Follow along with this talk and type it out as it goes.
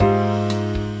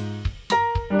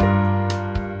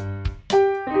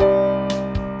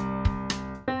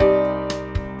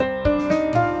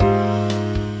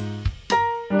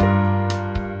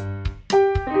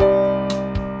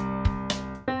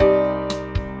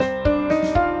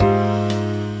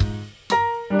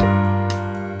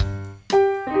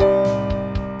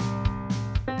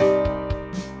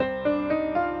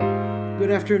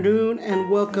afternoon, and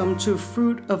welcome to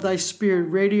Fruit of Thy Spirit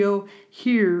Radio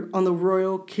here on the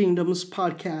Royal Kingdoms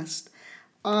podcast.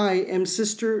 I am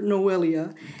Sister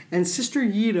Noelia, and Sister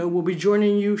Yida will be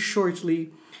joining you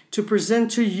shortly to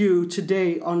present to you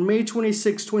today on May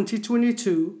 26,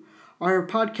 2022, our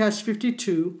podcast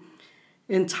 52,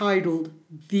 entitled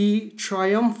The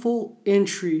Triumphal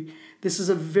Entry. This is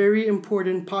a very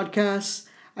important podcast.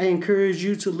 I encourage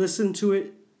you to listen to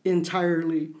it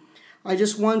entirely. I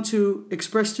just want to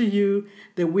express to you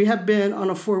that we have been on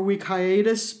a 4-week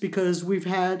hiatus because we've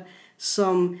had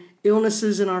some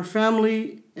illnesses in our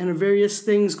family and various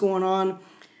things going on,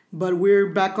 but we're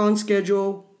back on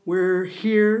schedule. We're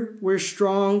here. We're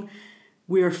strong.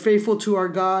 We are faithful to our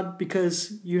God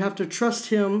because you have to trust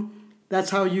Him. That's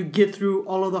how you get through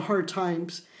all of the hard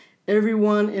times.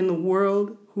 Everyone in the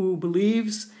world who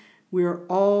believes, we are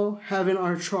all having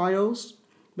our trials,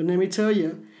 but let me tell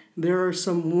you, there are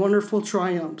some wonderful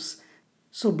triumphs.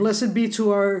 So blessed be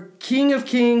to our King of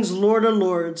Kings, Lord of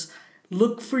Lords.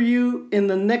 Look for you in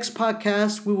the next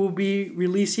podcast we will be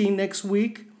releasing next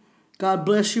week. God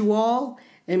bless you all,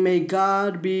 and may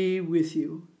God be with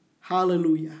you.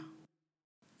 Hallelujah.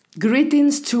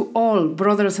 Greetings to all,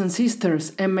 brothers and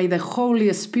sisters, and may the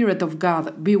Holy Spirit of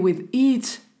God be with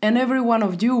each and every one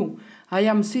of you. I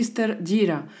am Sister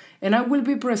Gira, and I will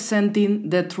be presenting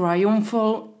the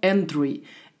Triumphal Entry,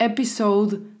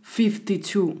 episode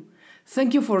 52.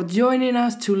 Thank you for joining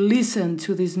us to listen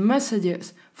to these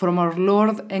messages from our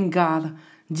Lord and God,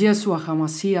 Yeshua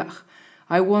HaMashiach.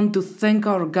 I want to thank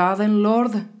our God and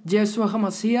Lord, Yeshua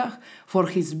HaMashiach, for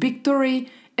His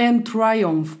victory and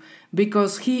triumph,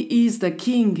 because He is the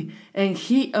King and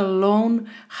He alone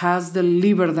has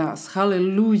delivered us.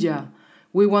 Hallelujah.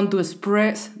 We want to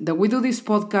express that we do this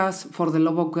podcast for the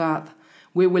love of God.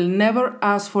 We will never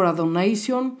ask for a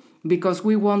donation because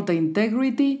we want the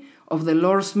integrity of the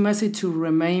Lord's message to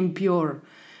remain pure.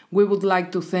 We would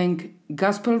like to thank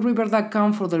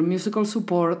GospelRiver.com for their musical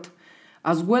support,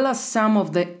 as well as some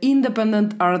of the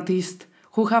independent artists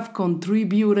who have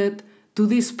contributed to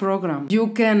this program. You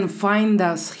can find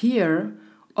us here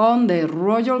on the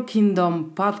Royal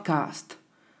Kingdom podcast,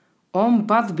 on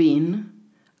Podbean,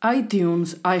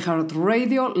 iTunes,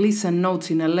 iHeartRadio, Listen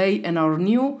Notes in LA, and our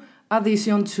new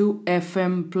addition to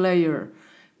FM Player.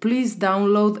 Please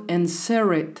download and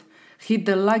share it. Hit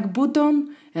the like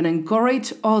button and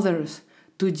encourage others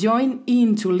to join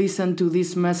in to listen to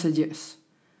these messages.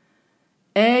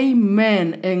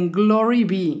 Amen and glory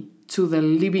be to the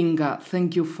living God.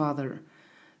 Thank you, Father.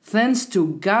 Thanks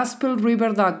to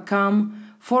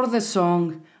GospelRiver.com for the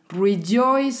song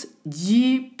Rejoice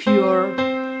Ye Pure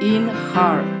in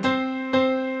Heart.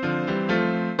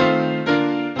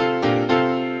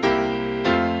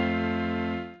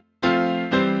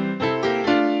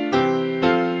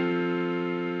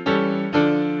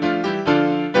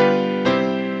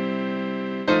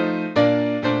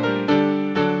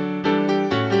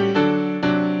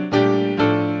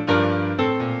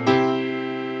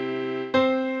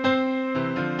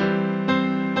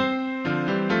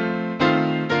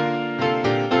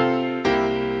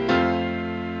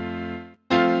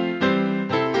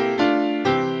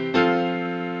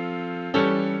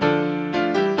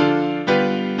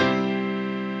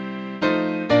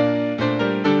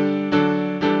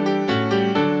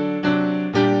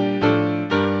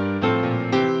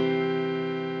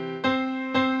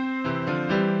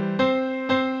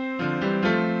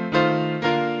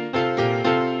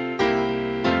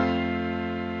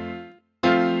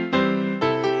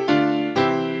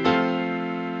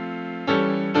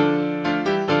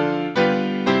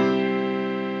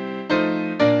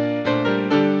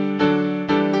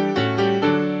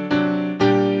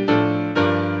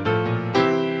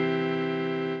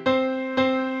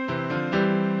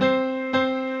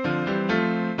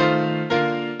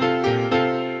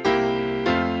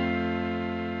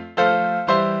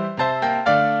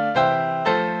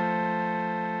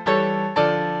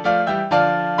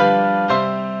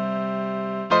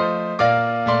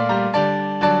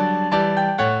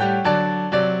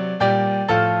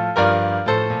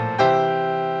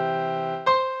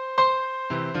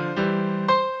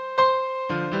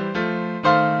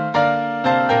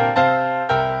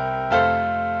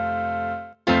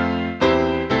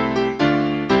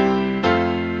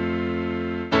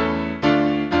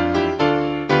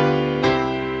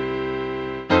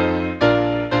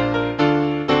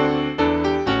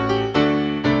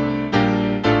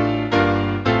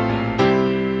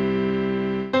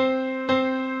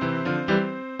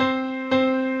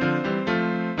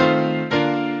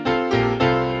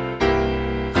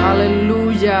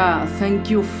 Hallelujah. Thank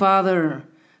you, Father.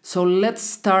 So let's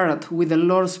start with the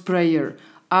Lord's Prayer.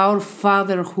 Our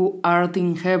Father who art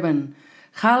in heaven,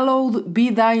 hallowed be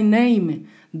thy name.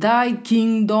 Thy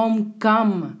kingdom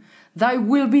come. Thy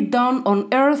will be done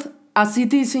on earth as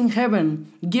it is in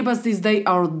heaven. Give us this day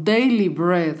our daily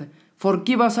bread.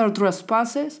 Forgive us our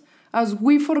trespasses, as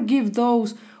we forgive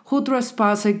those who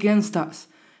trespass against us.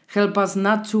 Help us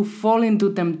not to fall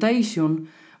into temptation,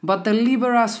 but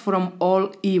deliver us from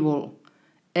all evil.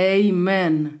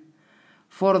 Amen.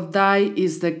 For thy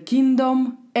is the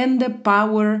kingdom, and the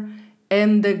power,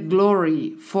 and the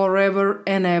glory, forever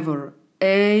and ever.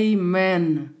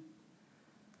 Amen.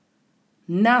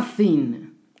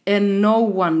 Nothing and no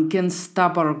one can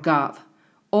stop our God.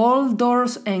 All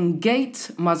doors and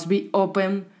gates must be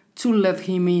open to let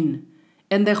him in,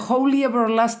 and the holy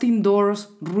everlasting doors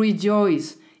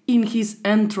rejoice in his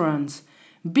entrance.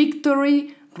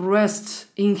 Victory rests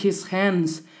in his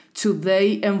hands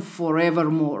today and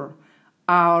forevermore.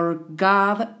 Our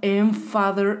God and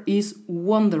Father is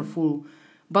wonderful,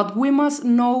 but we must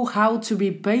know how to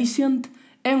be patient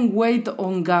and wait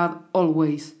on God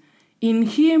always. In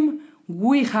him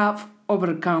we have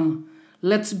overcome.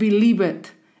 Let's believe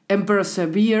it and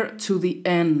persevere to the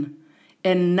end,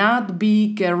 and not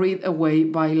be carried away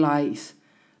by lies.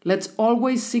 Let's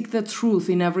always seek the truth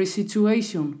in every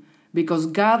situation, because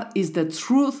God is the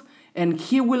truth and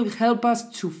he will help us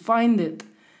to find it.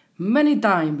 Many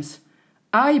times,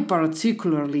 I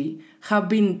particularly have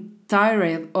been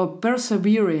tired of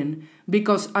persevering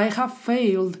because I have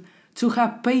failed to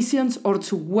have patience or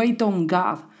to wait on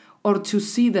God or to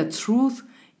see the truth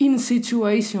in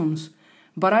situations.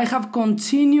 But I have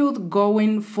continued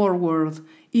going forward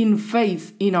in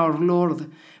faith in our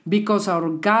Lord, because our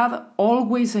God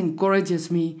always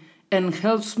encourages me and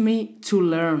helps me to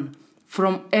learn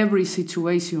from every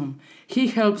situation. He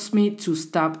helps me to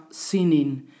stop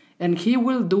sinning, and he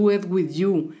will do it with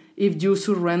you if you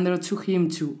surrender to him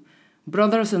too.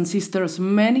 Brothers and sisters,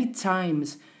 many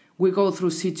times we go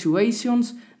through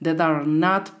situations that are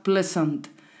not pleasant,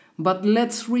 but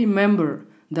let's remember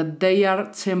that they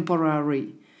are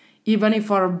temporary. Even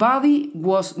if our body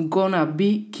was gonna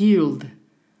be killed,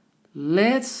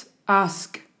 let's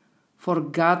ask for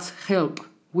God's help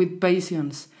with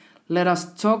patience. Let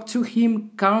us talk to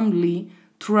him calmly,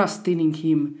 trusting in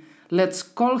him. Let's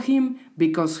call him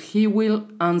because he will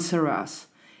answer us.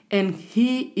 And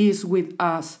he is with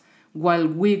us while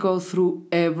we go through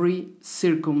every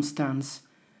circumstance.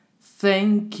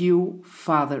 Thank you,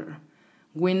 Father.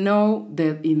 We know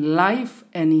that in life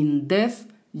and in death,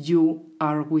 you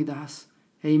are with us.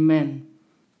 Amen.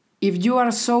 If you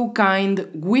are so kind,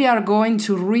 we are going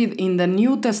to read in the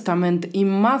New Testament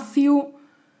in Matthew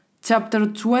chapter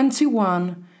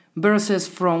 21, verses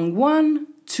from 1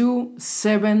 to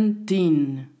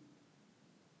 17.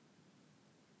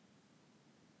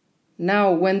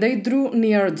 Now, when they drew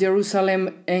near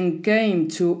Jerusalem and came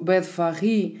to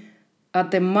Bethphage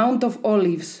at the Mount of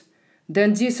Olives,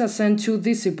 then Jesus sent 2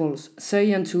 disciples,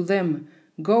 saying to them,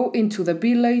 "Go into the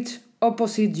village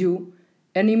opposite you,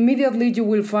 and immediately you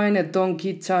will find a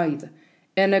donkey tied,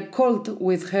 and a colt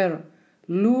with her.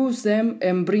 Loose them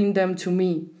and bring them to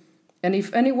me. And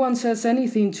if anyone says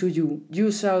anything to you,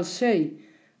 you shall say,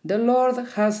 'The Lord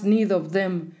has need of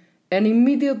them,' and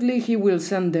immediately he will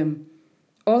send them."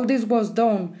 All this was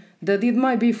done that it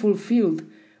might be fulfilled,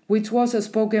 which was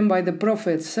spoken by the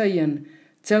prophet, saying,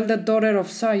 "Tell the daughter of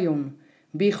Zion,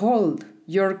 behold,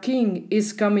 your king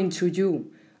is coming to you,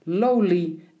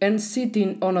 lowly and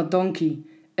sitting on a donkey,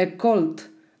 a colt,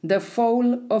 the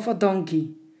foal of a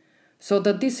donkey." So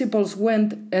the disciples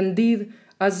went and did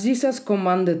as Jesus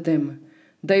commanded them.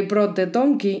 They brought the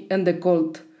donkey and the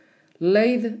colt,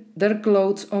 laid their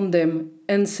clothes on them,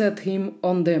 and set him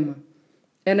on them.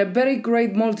 And a very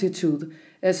great multitude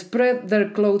spread their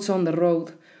clothes on the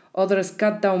road. Others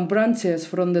cut down branches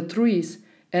from the trees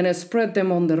and spread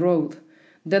them on the road.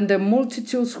 Then the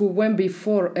multitudes who went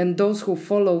before and those who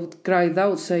followed cried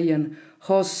out, saying,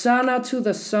 "Hosanna to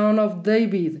the Son of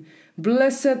David!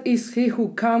 Blessed is he who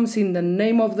comes in the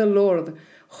name of the Lord!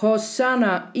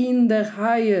 Hosanna in the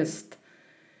highest!"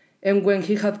 And when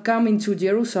he had come into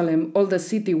Jerusalem, all the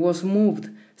city was moved,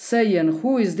 saying,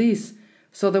 "Who is this?"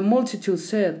 So the multitude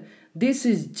said, "This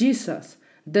is Jesus,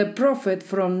 the prophet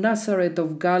from Nazareth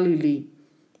of Galilee."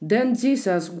 Then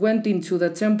Jesus went into the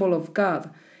temple of God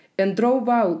and drove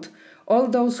out all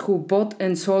those who bought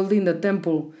and sold in the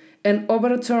temple, and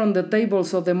overturned the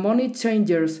tables of the money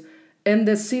changers and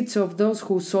the seats of those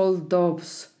who sold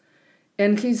doves.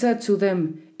 And he said to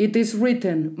them, "It is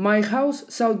written, 'My house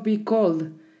shall be called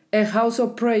a house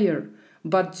of prayer,'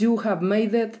 but you have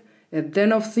made it a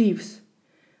den of thieves."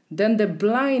 Then the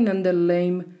blind and the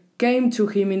lame came to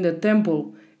him in the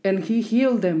temple, and he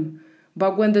healed them.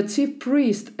 But when the chief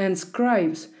priests and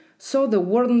scribes saw the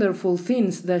wonderful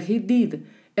things that he did,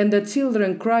 and the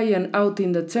children crying out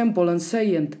in the temple and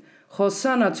saying,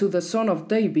 Hosanna to the Son of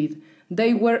David,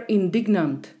 they were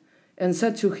indignant, and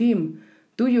said to him,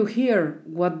 Do you hear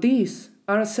what these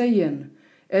are saying?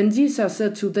 And Jesus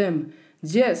said to them,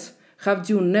 Yes, have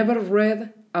you never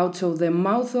read, out of the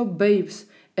mouth of babes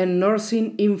and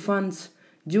nursing infants,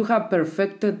 you have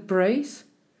perfected praise?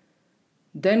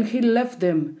 Then he left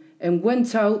them and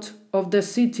went out of the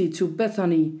city to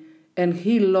Bethany, and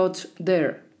he lodged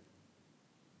there.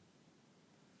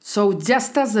 So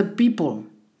just as the people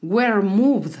were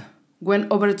moved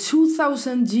when over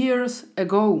 2,000 years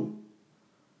ago,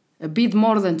 a bit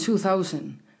more than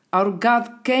 2,000, our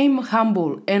God came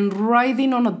humble and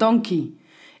riding on a donkey,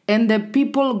 and the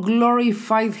people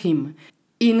glorified him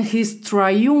in his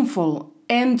triumphal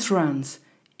entrance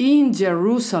in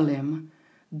Jerusalem,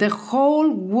 the whole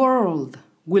world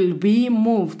will be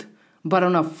moved, but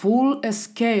on a full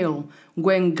scale,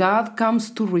 when God comes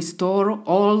to restore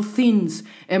all things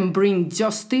and bring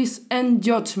justice and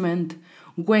judgment,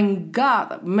 when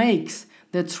God makes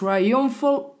the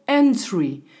triumphal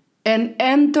entry and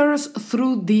enters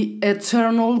through the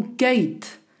eternal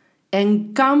gate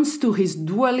and comes to his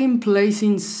dwelling place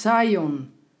in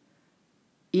Zion,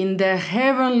 in the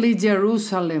heavenly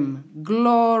Jerusalem.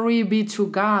 Glory be to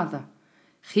God.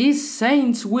 His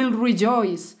saints will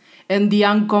rejoice, and the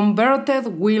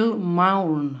unconverted will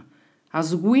mourn,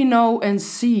 as we know and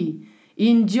see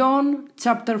in John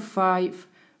chapter 5,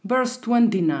 verse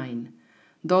 29.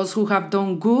 Those who have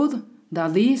done good,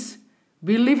 that is,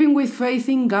 believing with faith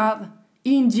in God,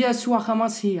 in Yeshua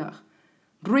HaMashiach,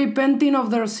 repenting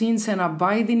of their sins and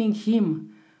abiding in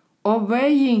Him,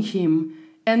 obeying Him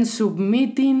and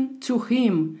submitting to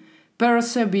Him,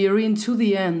 persevering to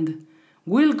the end,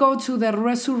 will go to the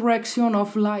resurrection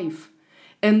of life.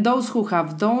 And those who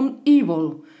have done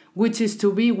evil, which is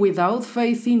to be without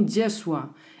faith in Yeshua,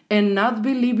 and not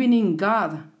believing in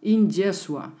God, in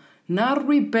Yeshua, not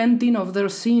repenting of their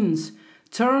sins,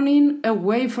 turning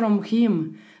away from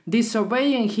Him,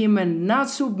 disobeying Him and not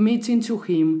submitting to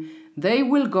Him, they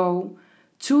will go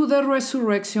to the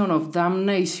resurrection of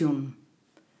damnation.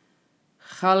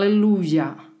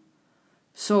 Hallelujah.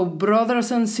 So,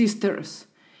 brothers and sisters,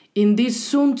 in this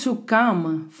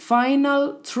soon-to-come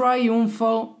final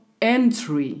triumphal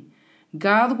entry,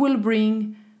 God will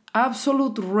bring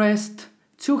absolute rest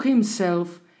to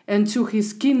Himself and to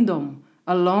His kingdom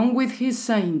along with His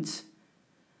saints.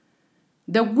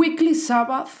 The weekly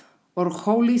Sabbath, or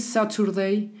Holy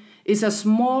Saturday, is a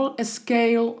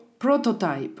small-scale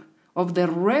prototype of the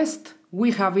rest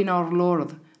we have in our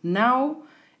Lord now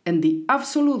and the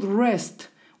absolute rest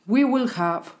we will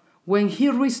have when He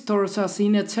restores us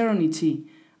in eternity,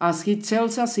 as He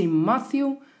tells us in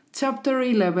Matthew chapter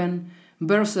 11,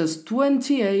 verses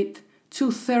 28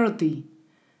 to 30.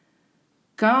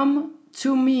 Come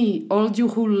to me, all you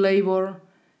who labor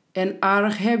and are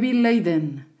heavy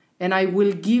laden, and I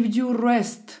will give you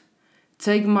rest.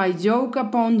 Take my yoke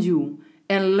upon you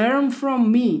and learn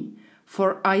from me,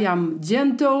 for I am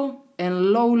gentle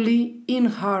and lowly in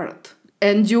heart,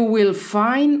 and you will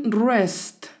find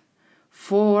rest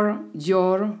for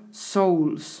your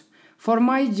souls. For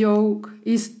my yoke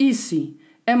is easy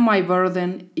and my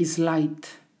burden is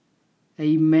light.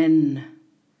 Amen.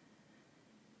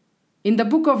 In the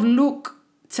book of Luke,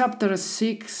 chapter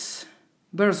 6,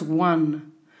 verse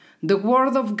 1, the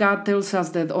Word of God tells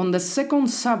us that on the second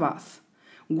Sabbath,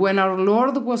 when our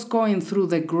Lord was going through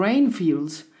the grain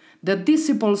fields, the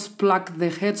disciples plucked the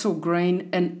heads of grain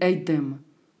and ate them.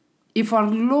 If our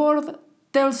Lord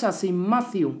tells us in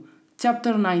Matthew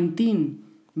chapter 19,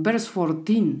 verse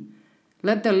 14,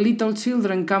 let the little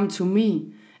children come to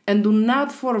me, and do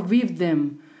not forbid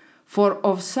them, for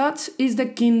of such is the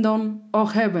kingdom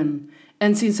of heaven.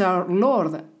 And since our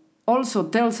Lord also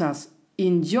tells us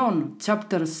in John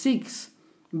chapter 6,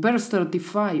 verse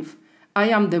 35, I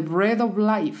am the bread of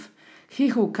life. He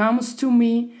who comes to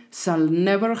me shall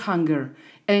never hunger,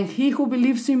 and he who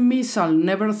believes in me shall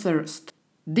never thirst.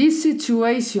 This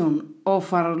situation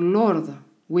of our Lord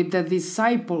with the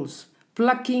disciples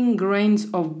plucking grains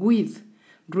of wheat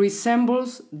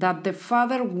resembles that the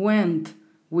Father went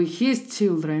with His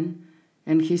children,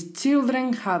 and His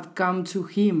children had come to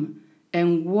Him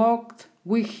and walked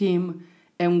with Him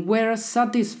and were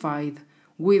satisfied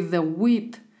with the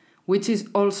wheat, which is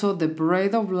also the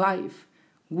bread of life,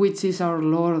 which is our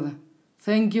Lord.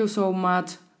 Thank you so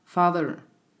much, Father.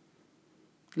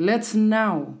 Let's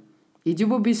now, if you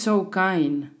would be so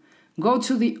kind, go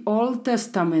to the Old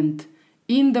Testament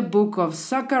in the book of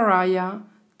Zechariah,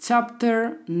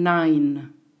 chapter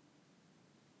 9.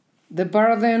 The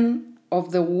burden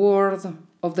of the word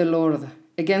of the Lord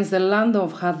against the land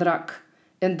of Hadrach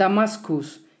and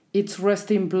Damascus, its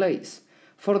resting place.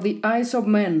 For the eyes of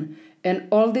men and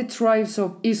all the tribes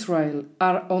of Israel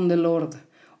are on the Lord,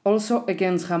 also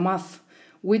against Hamath,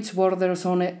 which borders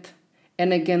on it,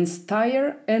 and against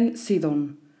Tyre and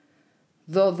Sidon,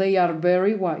 though they are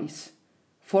very wise.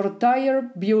 For Tyre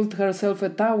built herself a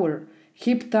tower,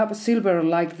 heaped up silver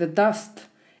like the dust,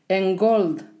 and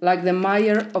gold like the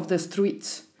mire of the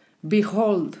streets.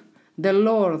 Behold, the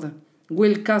Lord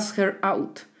will cast her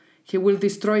out. He will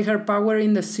destroy her power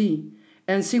in the sea,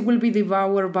 and she will be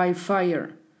devoured by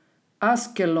fire.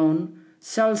 Askelon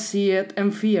shall see it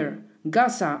and fear.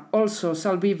 Gaza also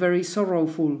shall be very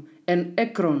sorrowful, and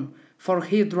Ekron, for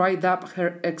he dried up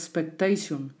her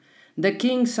expectation. The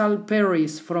king shall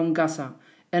perish from Gaza,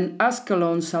 and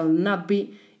Askelon shall not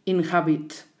be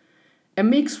inhabited. A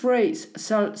mixed race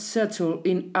shall settle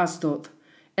in Ashdod,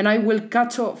 and I will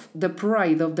cut off the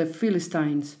pride of the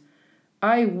Philistines.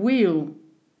 I will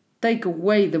take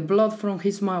away the blood from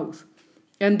his mouth,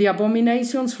 and the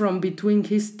abominations from between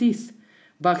his teeth.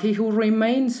 But he who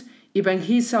remains, even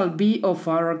he shall be of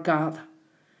our God,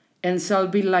 and shall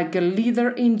be like a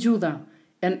leader in Judah,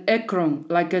 and Ekron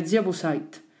like a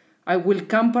Jebusite. I will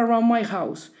camp around my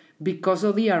house because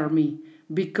of the army,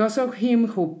 because of him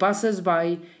who passes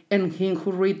by and him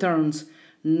who returns.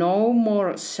 No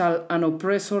more shall an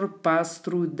oppressor pass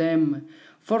through them,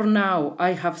 for now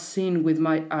I have seen with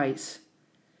my eyes.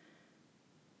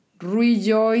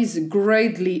 Rejoice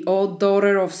greatly, O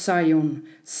daughter of Zion.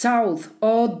 Shout,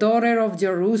 O daughter of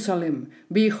Jerusalem.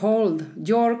 Behold,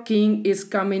 your king is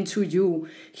coming to you.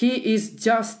 He is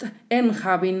just and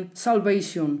having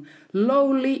salvation,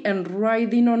 lowly and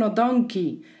riding on a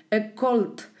donkey, a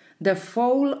colt, the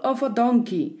foal of a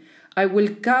donkey. I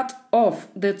will cut off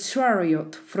the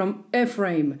chariot from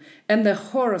Ephraim and the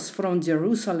horse from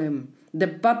Jerusalem. The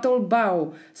battle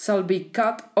bow shall be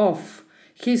cut off.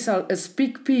 He shall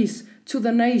speak peace to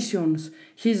the nations.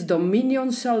 His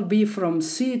dominion shall be from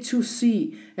sea to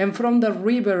sea, and from the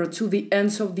river to the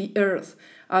ends of the earth.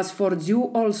 As for you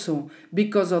also,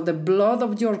 because of the blood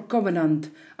of your covenant,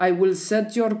 I will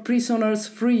set your prisoners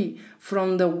free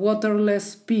from the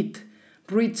waterless pit.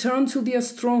 Return to the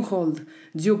stronghold,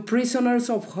 you prisoners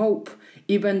of hope.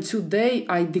 Even today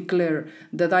I declare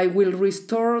that I will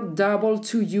restore double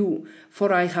to you,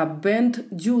 for I have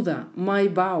bent Judah my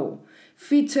bow,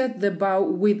 fitted the bow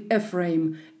with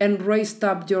Ephraim, and raised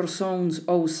up your sons,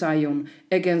 O Zion,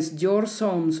 against your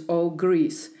sons, O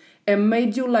Greece, and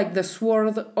made you like the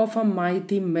sword of a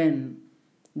mighty man.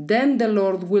 Then the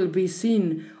Lord will be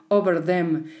seen over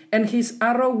them, and his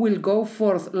arrow will go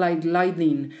forth like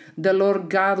lightning. The Lord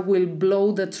God will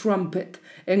blow the trumpet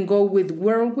and go with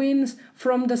whirlwinds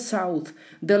from the south.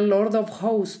 The Lord of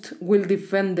hosts will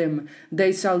defend them.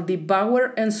 They shall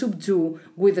devour and subdue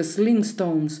with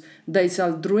slingstones. They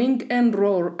shall drink and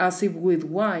roar as if with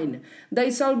wine.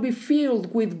 They shall be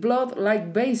filled with blood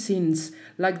like basins,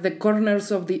 like the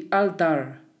corners of the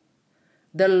altar.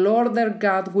 The Lord their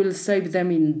God will save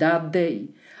them in that day,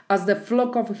 as the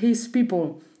flock of his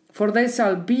people, for they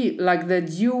shall be like the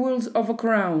jewels of a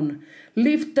crown,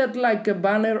 lifted like a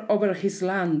banner over his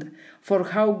land. For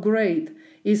how great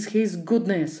is his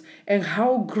goodness, and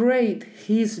how great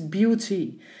his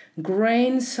beauty!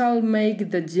 Grain shall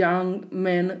make the young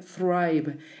men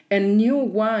thrive, and new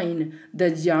wine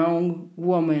the young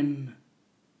woman.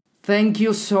 Thank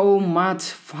you so much,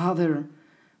 Father.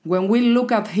 When we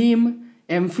look at him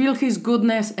and feel his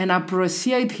goodness and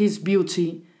appreciate his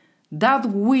beauty, that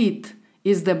wheat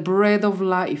is the bread of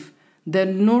life that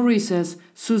nourishes,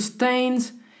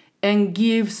 sustains, and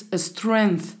gives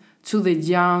strength to the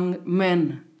young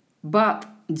men. But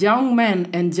young men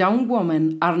and young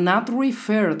women are not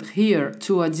referred here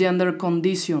to a gender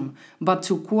condition, but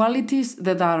to qualities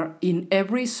that are in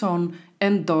every son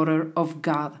and daughter of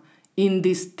God,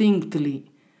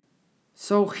 indistinctly.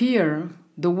 So here,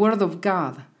 the Word of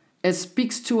God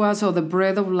speaks to us of the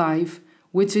bread of life,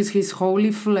 which is his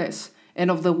holy flesh, and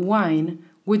of the wine,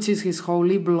 which is his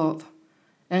holy blood.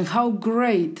 And how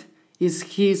great is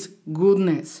his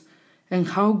goodness, and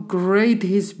how great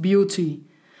his beauty,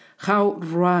 how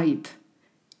right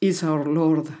is our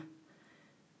Lord.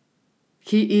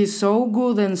 He is so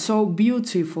good and so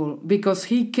beautiful because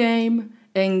he came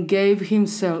and gave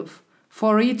himself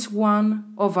for each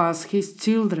one of us, his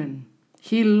children.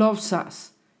 He loves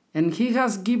us, and he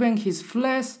has given his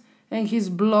flesh and his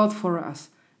blood for us.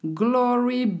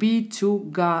 Glory be to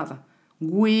God.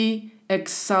 We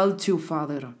exalt you,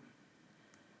 Father.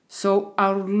 So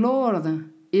our Lord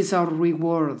is our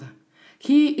reward.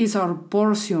 He is our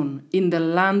portion in the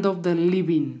land of the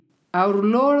living. Our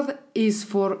Lord is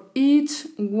for each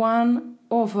one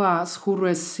of us who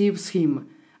receives him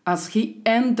as he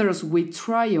enters with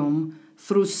triumph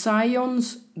through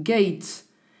Zion's gates,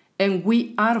 and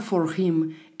we are for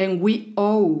him, and we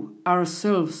owe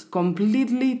ourselves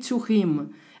completely to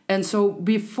him. And so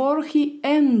before he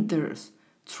enters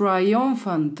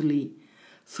triumphantly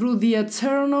through the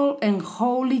eternal and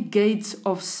holy gates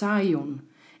of Zion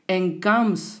and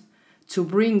comes to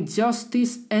bring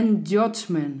justice and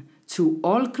judgment to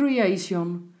all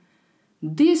creation,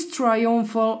 this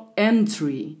triumphal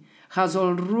entry has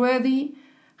already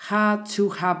had to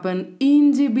happen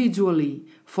individually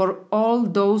for all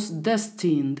those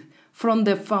destined from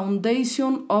the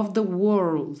foundation of the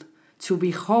world to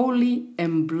be holy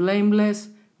and blameless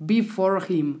before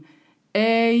him.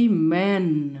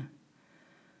 Amen.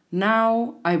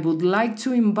 Now I would like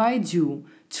to invite you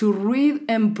to read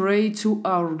and pray to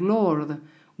our Lord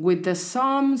with the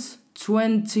Psalms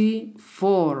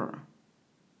 24.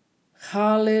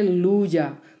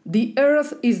 Hallelujah! The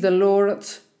earth is the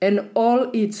Lord's and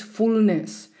all its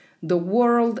fullness, the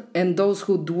world and those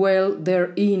who dwell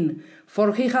therein.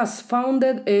 For he has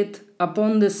founded it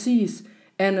upon the seas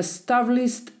and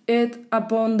established it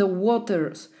upon the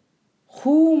waters.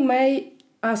 Who may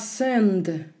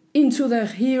ascend into the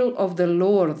hill of the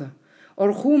Lord,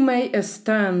 or who may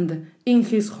stand in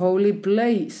his holy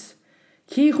place?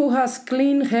 He who has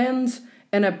clean hands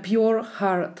and a pure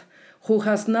heart, who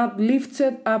has not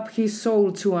lifted up his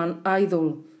soul to an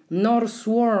idol, nor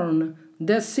sworn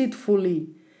deceitfully,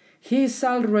 he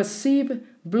shall receive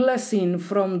blessing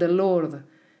from the Lord,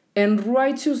 and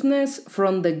righteousness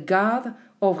from the God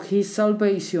of his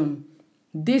salvation.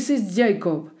 This is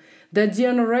Jacob, the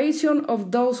generation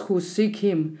of those who seek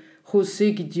him, who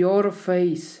seek your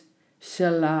face.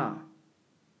 Selah.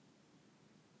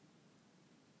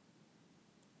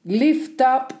 Lift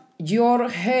up your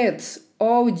heads,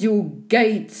 O you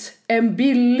gates, and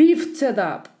be lifted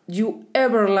up, you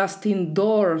everlasting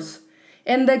doors,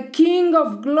 and the King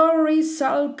of glory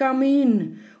shall come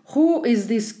in. Who is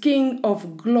this King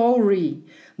of glory?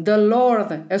 The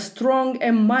Lord, strong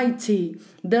and mighty,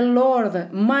 the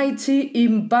Lord, mighty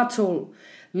in battle.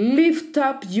 Lift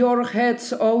up your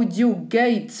heads, O you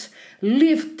gates,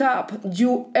 lift up,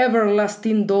 you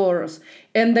everlasting doors,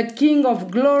 and the King of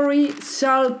glory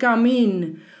shall come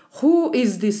in. Who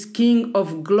is this King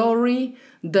of glory?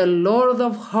 The Lord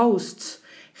of hosts.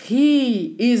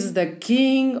 He is the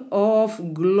King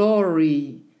of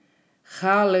glory.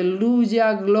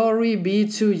 Hallelujah, glory be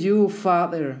to you,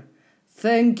 Father.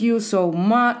 Thank you so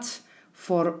much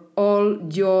for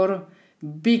all your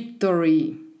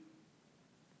victory.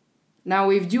 Now,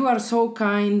 if you are so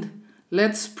kind,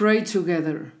 let's pray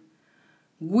together.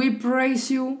 We praise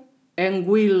you and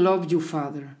we love you,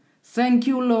 Father. Thank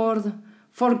you, Lord,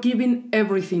 for giving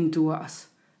everything to us.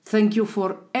 Thank you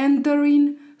for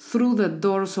entering through the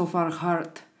doors of our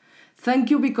heart.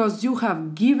 Thank you because you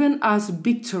have given us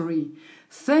victory.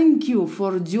 Thank you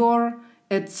for your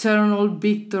eternal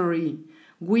victory.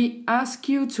 We ask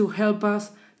you to help us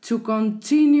to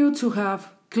continue to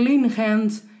have clean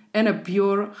hands and a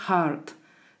pure heart,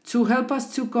 to help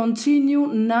us to continue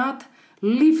not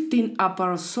lifting up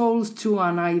our souls to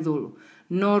an idol,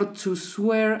 nor to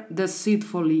swear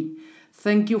deceitfully.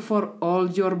 Thank you for all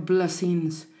your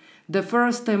blessings. The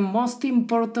first and most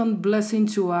important blessing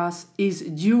to us is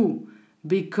you,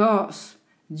 because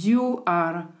you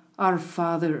are our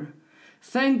Father.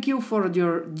 Thank you for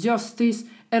your justice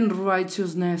and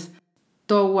righteousness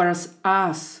towards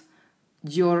us,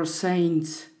 your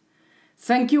saints.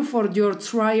 Thank you for your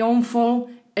triumphal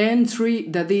entry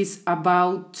that is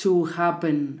about to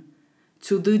happen,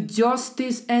 to do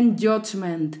justice and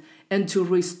judgment and to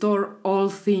restore all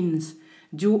things.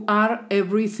 You are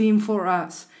everything for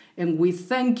us, and we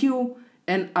thank you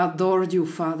and adore you,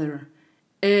 Father.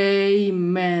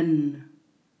 Amen.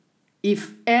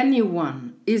 If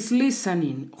anyone is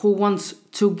listening who wants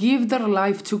to give their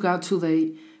life to God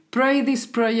today, pray this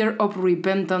prayer of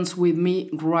repentance with me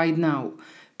right now.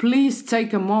 Please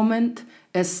take a moment,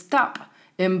 stop,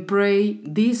 and pray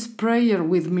this prayer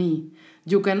with me.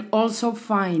 You can also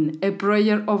find a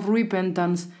prayer of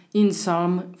repentance in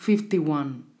Psalm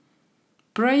 51.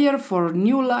 Prayer for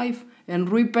new life and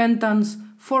repentance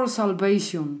for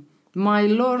salvation. My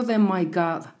Lord and my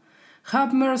God,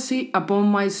 have mercy upon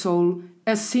my soul,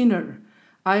 a sinner.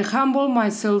 I humble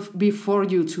myself before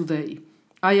you today.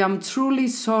 I am truly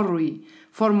sorry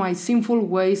for my sinful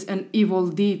ways and evil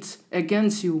deeds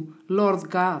against you, Lord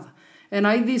God, and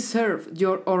I deserve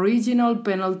your original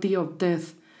penalty of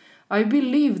death. I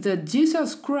believe that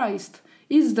Jesus Christ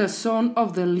is the Son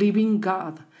of the living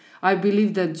God. I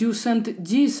believe that you sent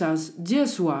Jesus,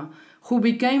 Yeshua, who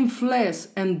became flesh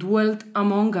and dwelt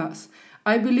among us.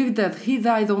 I believe that he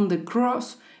died on the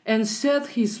cross and shed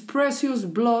his precious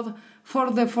blood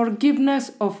for the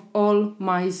forgiveness of all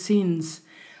my sins.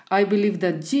 I believe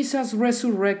that Jesus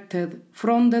resurrected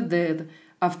from the dead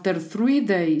after 3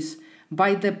 days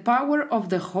by the power of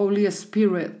the Holy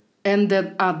Spirit, and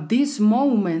that at this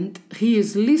moment he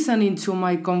is listening to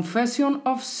my confession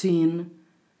of sin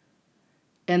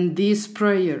and this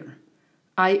prayer.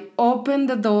 I open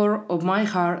the door of my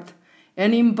heart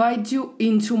and invite you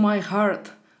into my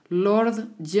heart, Lord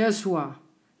Yeshua,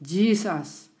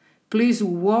 Jesus. Please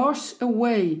wash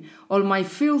away all my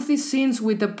filthy sins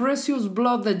with the precious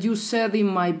blood that you shed in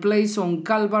my place on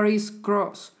Calvary's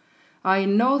cross. I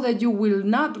know that you will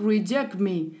not reject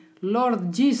me,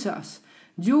 Lord Jesus.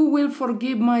 You will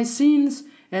forgive my sins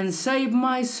and save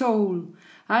my soul.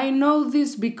 I know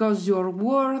this because your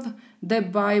word, the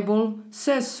Bible,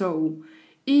 says so.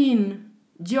 In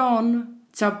John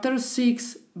chapter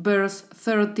 6, verse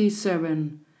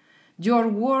 37. Your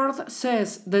word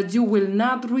says that you will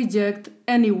not reject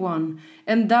anyone,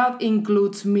 and that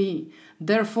includes me.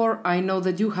 Therefore, I know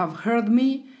that you have heard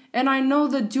me, and I know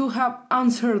that you have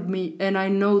answered me, and I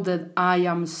know that I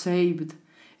am saved.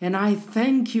 And I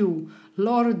thank you,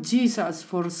 Lord Jesus,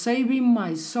 for saving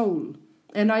my soul.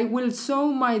 And I will show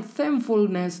my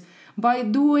thankfulness by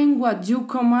doing what you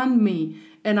command me,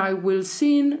 and I will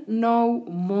sin no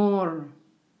more.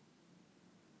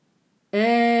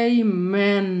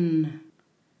 Amen.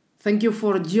 Thank you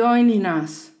for joining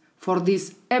us for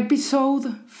this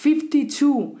episode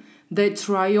 52, the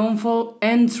Triumphal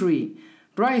Entry,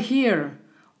 right here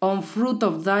on Fruit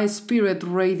of Thy Spirit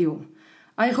Radio.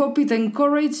 I hope it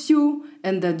encouraged you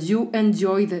and that you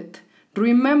enjoyed it.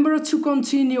 Remember to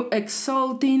continue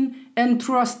exalting and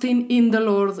trusting in the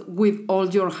Lord with all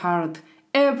your heart,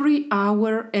 every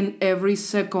hour and every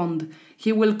second.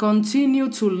 He will continue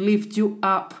to lift you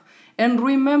up. And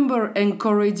remember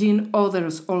encouraging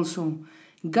others also.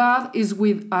 God is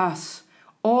with us.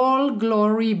 All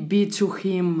glory be to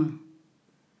Him.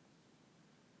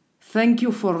 Thank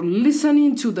you for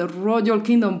listening to the Royal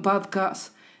Kingdom podcast.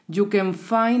 You can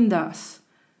find us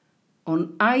on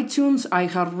iTunes,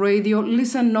 iHeartRadio,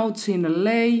 Listen Notes in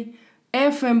LA,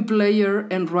 FM Player,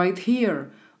 and right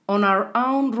here on our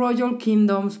own Royal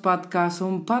Kingdoms podcast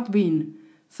on Podbean.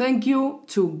 Thank you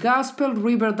to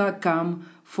GospelRiver.com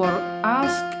for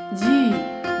Ask Ye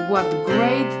What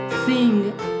Great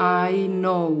Thing I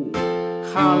Know.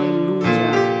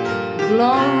 Hallelujah.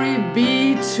 Glory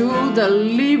be to the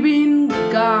living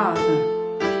God.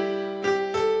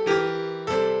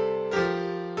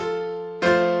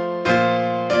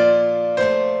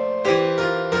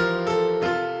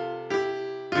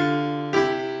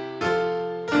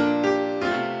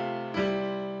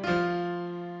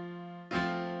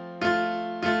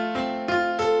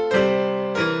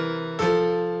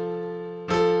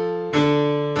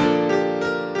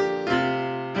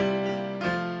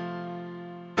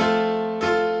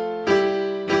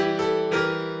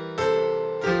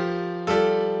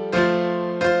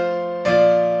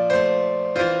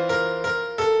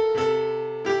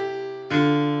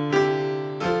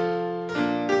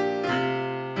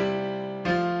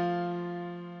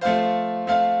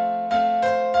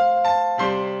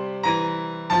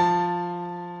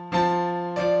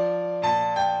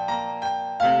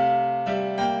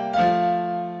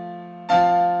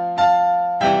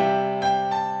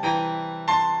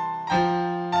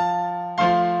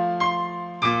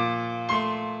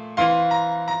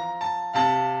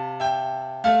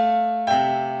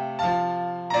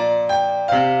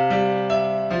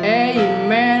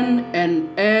 Amen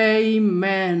and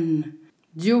amen.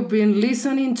 You've been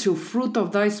listening to Fruit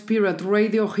of Thy Spirit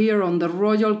Radio here on the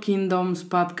Royal Kingdoms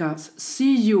podcast.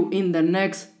 See you in the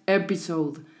next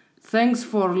episode. Thanks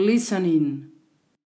for listening.